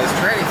it was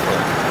tranny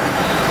fluid.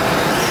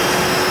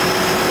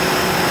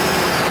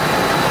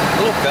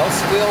 A little belt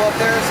squeal up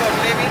there or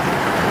something maybe?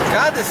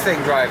 God, this thing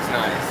drives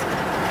nice.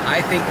 I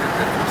think that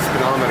the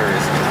speedometer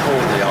is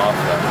totally off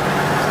though.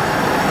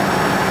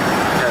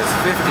 Because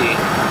 50,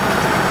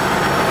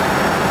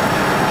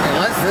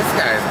 unless this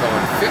guy is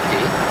going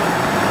 50,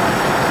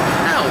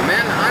 no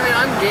man, I mean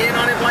I'm gaining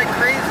on it like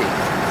crazy.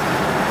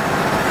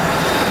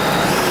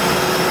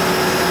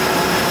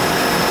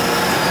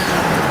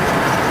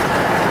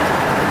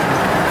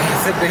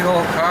 It's a big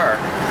old car.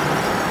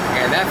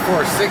 And that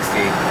 460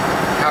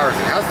 powers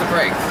it. How's the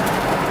brakes?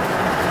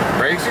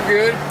 Brakes are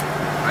good.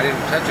 I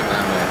didn't touch them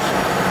that much.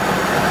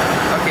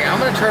 Okay,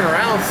 I'm gonna turn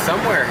around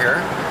somewhere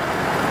here.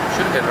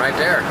 Should have been right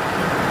there.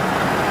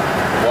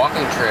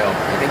 Walking trail.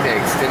 I think they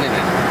extended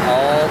it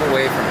all the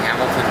way from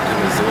Hamilton to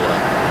Missoula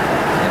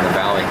in the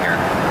valley here.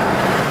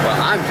 Well,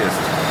 I'm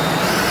just...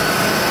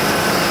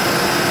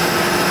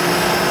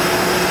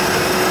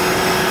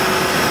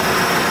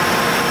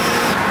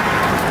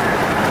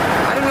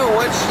 I don't know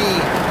what she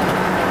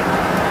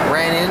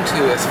ran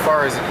into as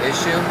far as an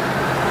issue,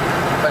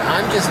 but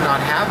I'm just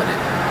not having it.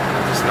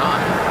 I'm just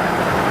not.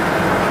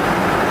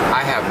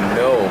 I have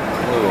no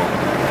clue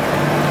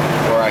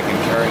where I can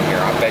turn here.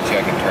 I bet you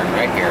I can turn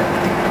right here.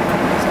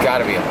 There's got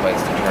to be a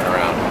place to turn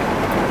around.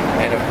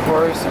 And of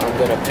course, I'm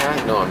going to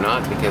pass. No, I'm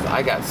not, because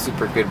I got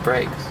super good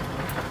brakes.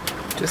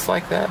 Just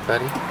like that,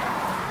 buddy.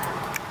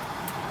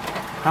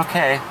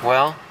 Okay,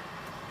 well,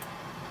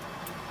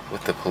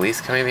 with the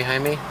police coming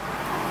behind me,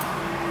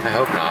 I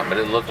hope not, but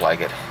it looked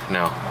like it.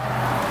 No.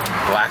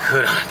 Black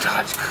hood on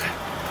Dodge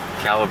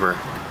Caliber.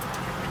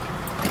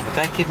 Would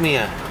that give me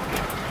a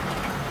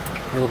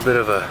little bit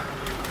of a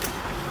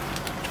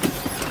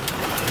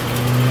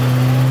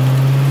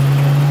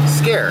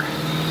scare?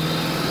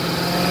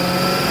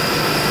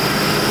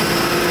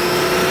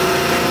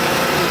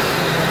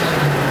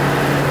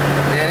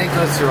 Man, it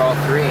goes through all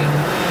three.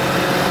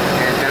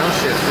 And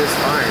downshift just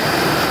fine.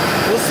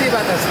 We'll see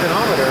about that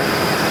speedometer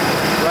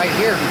right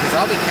here, because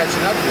I'll be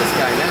catching up to this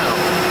guy now.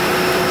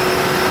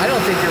 I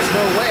don't think there's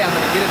no way I'm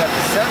going to get it up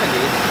to 70.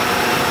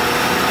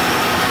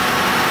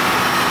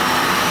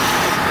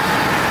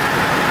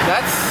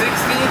 That's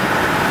 60,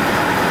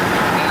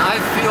 and I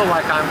feel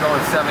like I'm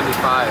going 75.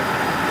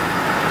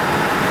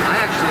 I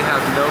actually have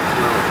no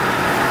clue.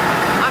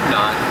 I'm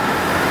not.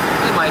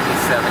 It might be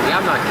 70.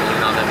 I'm not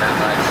gaining on them that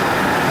much.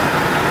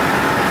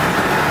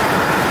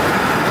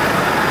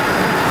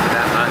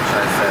 That much,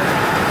 I said.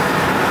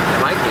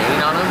 Am I gaining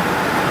on them?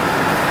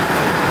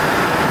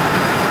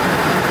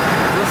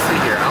 We'll see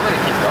here. I'm going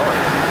to keep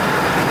going.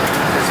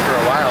 Just for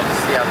a while to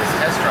see how this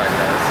test drive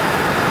does.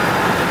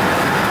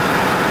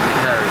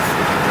 Because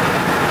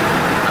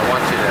I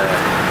want you to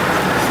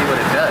see what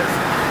it does.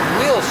 The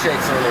wheel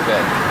shakes a little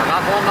bit. I'm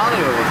not holding on to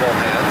it with both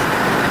hands,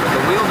 but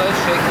the wheel does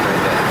shake a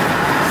little bit.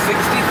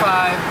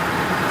 65,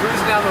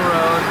 cruising down the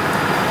road.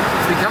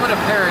 It's becoming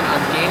apparent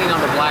I'm gaining on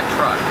the black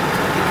truck.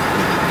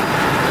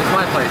 There's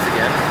my place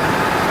again.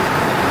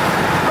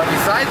 But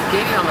besides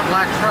gaining on the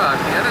black truck,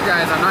 the other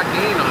guys I'm not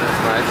gaining on as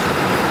much.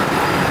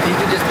 He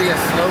could just be a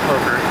slow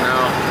poker. No.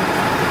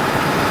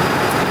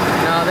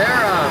 No, there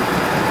are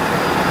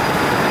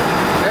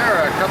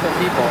a couple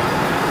people.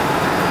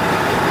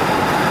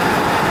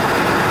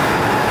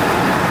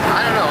 I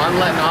don't know, I'm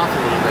letting off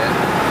a little bit.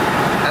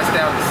 That's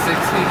down to 60.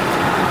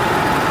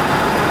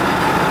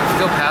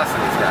 Still passing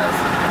these guys.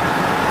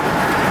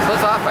 So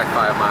it's off by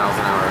 5 miles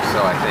an hour or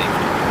so, I think.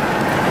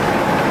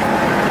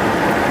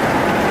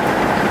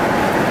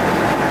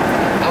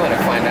 I'm going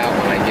to find out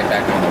when I get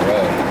back on the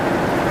road.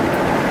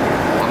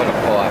 I'm going to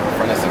pull out in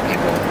front of some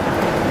people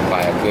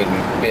by a good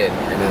bit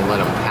and then let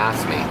them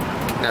pass me.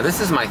 Now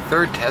this is my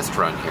third test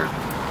run here,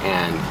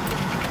 and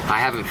I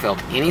haven't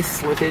felt any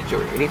slippage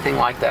or anything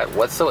like that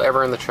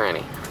whatsoever in the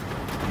tranny.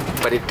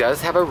 But it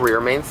does have a rear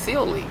main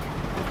seal leak,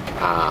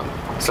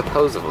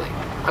 supposedly.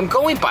 I'm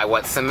going by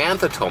what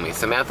Samantha told me.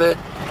 Samantha,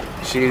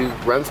 she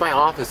runs my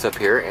office up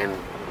here, and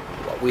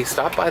we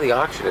stopped by the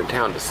auction in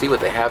town to see what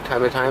they have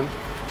time to time.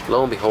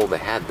 Lo and behold, they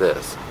had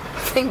this.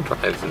 The thing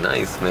drives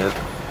nice, man.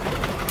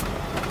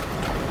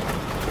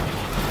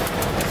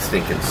 This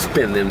thing can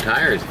spin them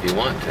tires if you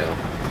want to.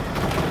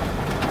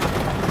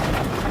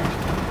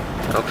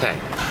 Okay.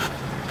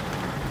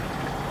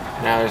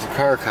 Now there's a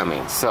car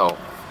coming, so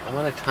I'm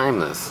gonna time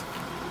this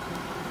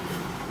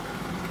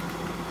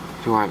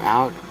to where I'm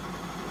out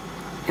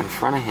in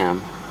front of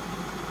him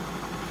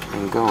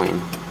and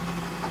going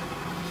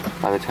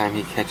by the time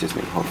he catches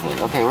me, hopefully.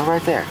 Okay, we're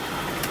right there.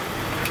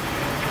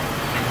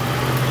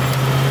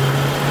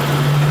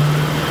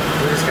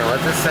 We're just gonna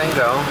let this thing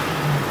go.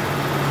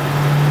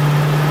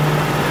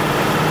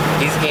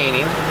 He's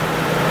gaining,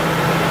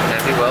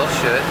 as he well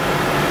should.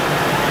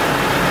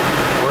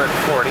 We're at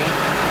 40.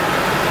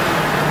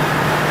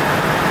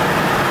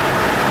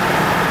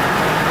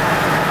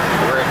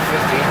 We're at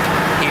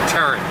 50. He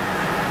turned.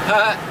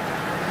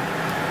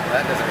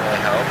 That doesn't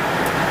really help.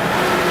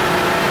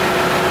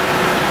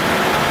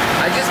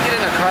 I just get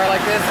in a car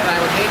like this and I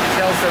would hate to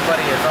tell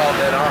somebody it's all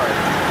dead hard.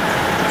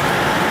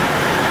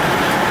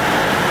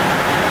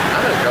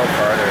 I'm gonna go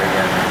farther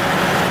again.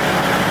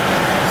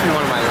 This will be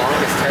one of my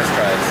longest test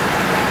drives.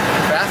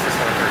 The fastest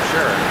one for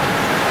sure.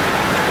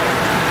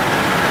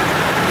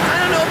 I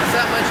don't know if it's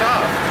that much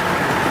off.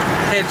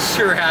 It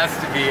sure has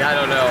to be, I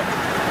don't know.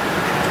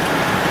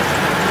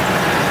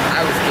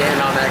 I was getting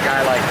on that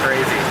guy like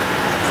crazy.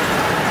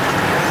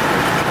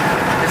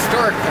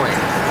 Historic point.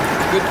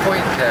 Good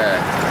point to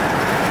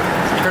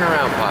turn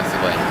around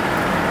possibly.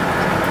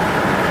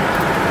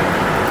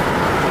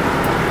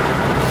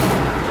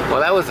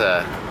 Well, that was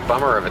a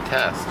bummer of a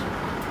test.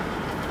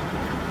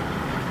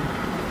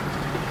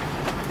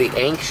 The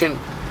ancient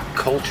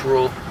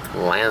cultural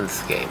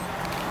landscape.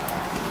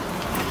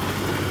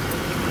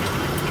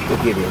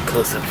 We'll give you a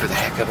close-up for the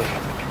heck of it.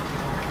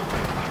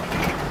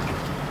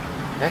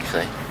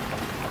 Actually,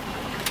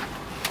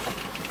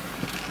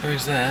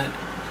 there's that.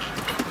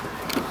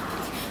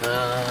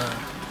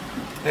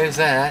 There's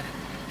that.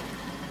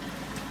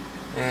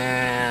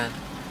 And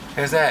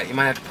there's that. You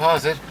might have to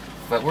pause it,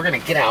 but we're gonna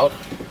get out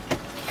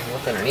and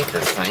look underneath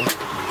this thing.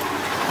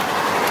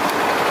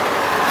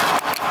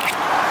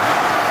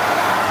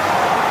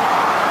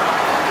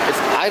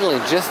 It's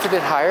idling just a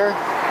bit higher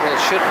than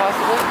it should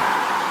possibly.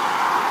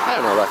 I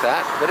don't know about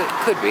that, but it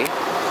could be.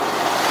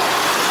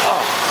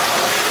 Oh.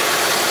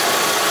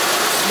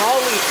 Small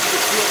leak, you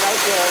can see it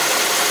right there.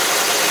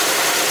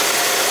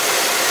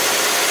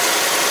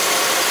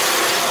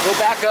 Go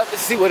back up to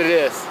see what it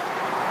is.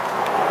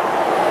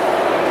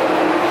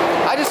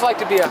 I just like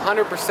to be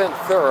 100%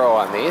 thorough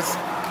on these.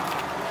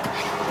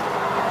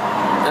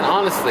 And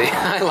honestly,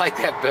 I like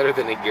that better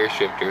than a gear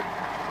shifter.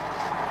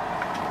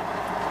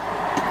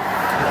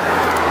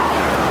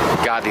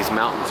 God, these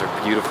mountains are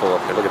beautiful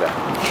up here. Look at that.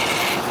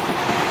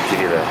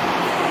 Give you the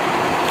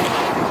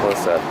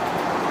close-up.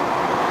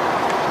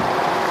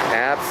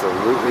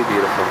 Absolutely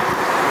beautiful.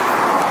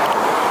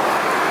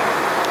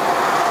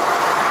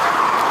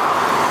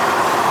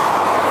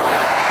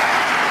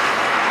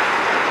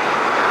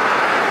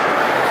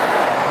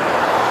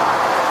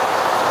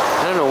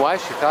 Why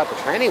she thought the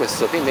tranny was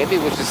slipping. Maybe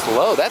it was just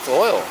low. That's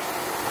oil.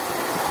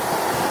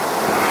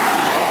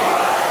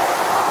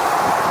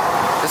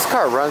 This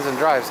car runs and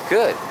drives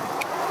good.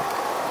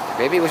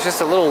 Maybe it was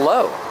just a little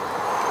low.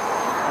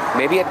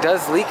 Maybe it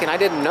does leak and I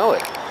didn't know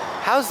it.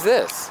 How's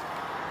this?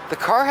 The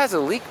car has a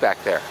leak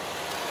back there.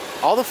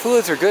 All the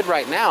fluids are good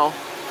right now,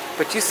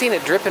 but you've seen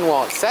it dripping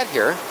while it's set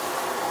here,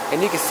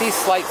 and you can see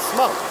slight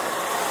smoke.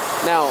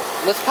 Now,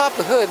 let's pop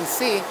the hood and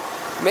see.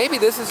 Maybe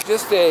this is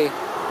just a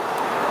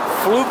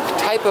fluke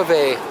type of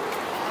a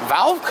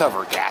valve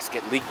cover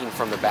gasket leaking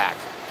from the back.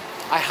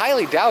 I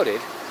highly doubt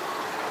it,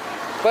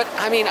 but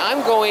I mean,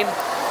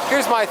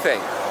 here's my thing.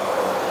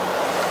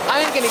 I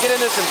ain't gonna get in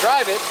this and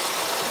drive it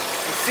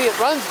and see it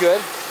runs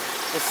good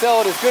and sell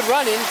it as good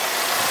running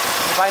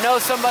if I know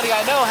somebody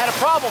I know had a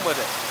problem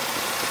with it.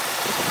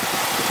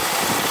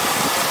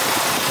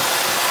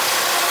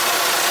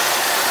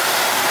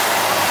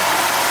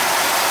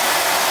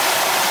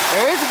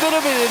 There is a bit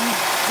of a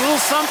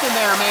little something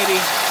there, maybe.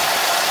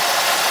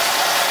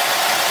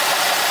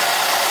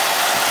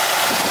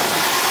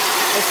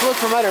 Let's look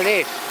from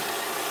underneath.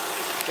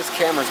 This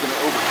camera's gonna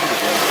overheat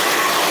again.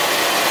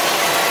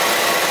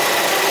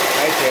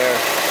 Right there.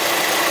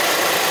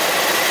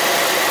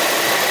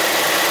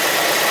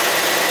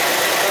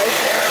 Right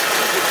there.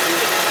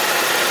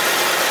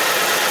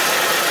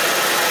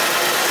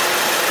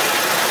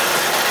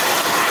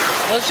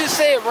 Let's just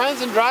say it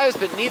runs and drives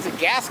but needs a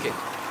gasket.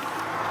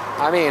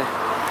 I mean,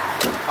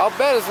 I'll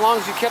bet as long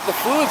as you kept the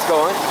fluids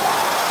going,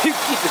 you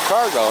keep the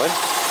car going,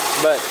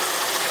 but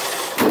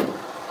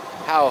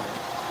how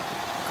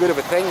good of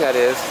a thing that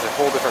is a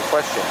whole different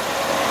question.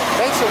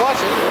 Thanks for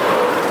watching.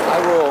 I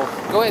will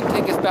go ahead and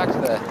take this back to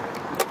the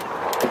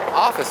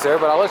office there,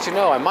 but I'll let you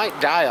know I might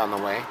die on the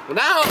way. Well,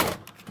 now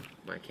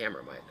my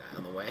camera might die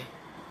on the way.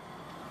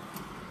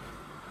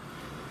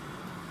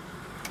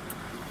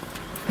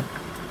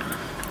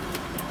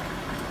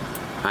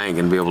 I ain't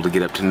gonna be able to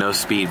get up to no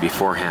speed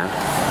beforehand,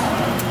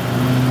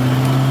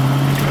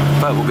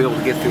 but we'll be able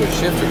to get through a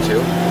shift or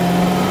two.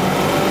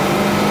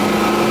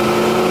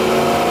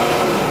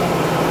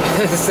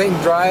 This thing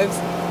drives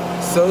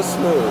so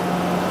smooth.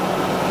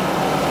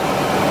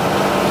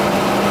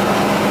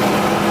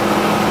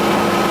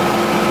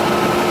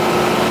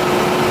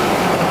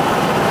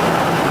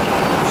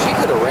 She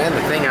could have ran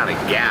the thing out of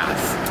gas.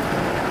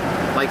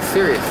 Like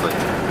seriously.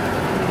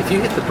 If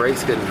you hit the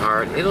brakes good and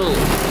hard, it'll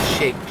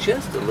shake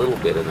just a little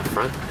bit in the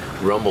front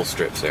rumble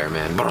strips there,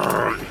 man.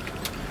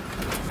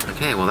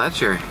 Okay, well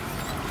that's your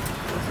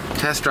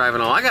test drive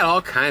and all. I got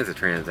all kinds of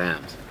Trans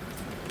Ams.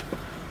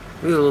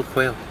 Look at the little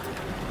quail.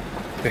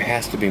 There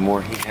has to be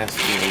more. He has to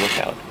be on the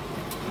lookout.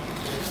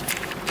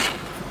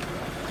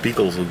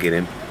 Beagles will get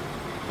him.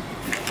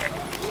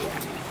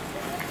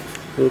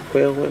 Little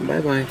quail went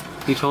bye-bye.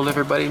 He told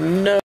everybody,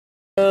 no,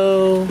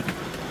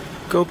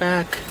 go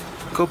back.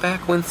 Go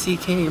back whence he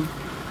came.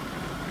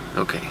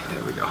 Okay,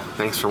 there we go.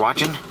 Thanks for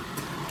watching.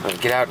 I'm gonna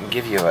get out and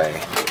give you a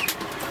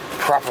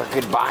proper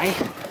goodbye,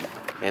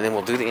 and then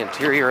we'll do the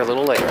interior a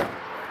little later.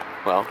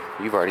 Well,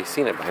 you've already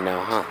seen it by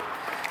now, huh?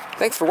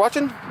 Thanks for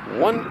watching.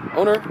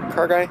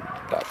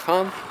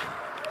 OneOwnerCarGuy.com.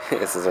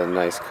 This is a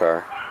nice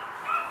car.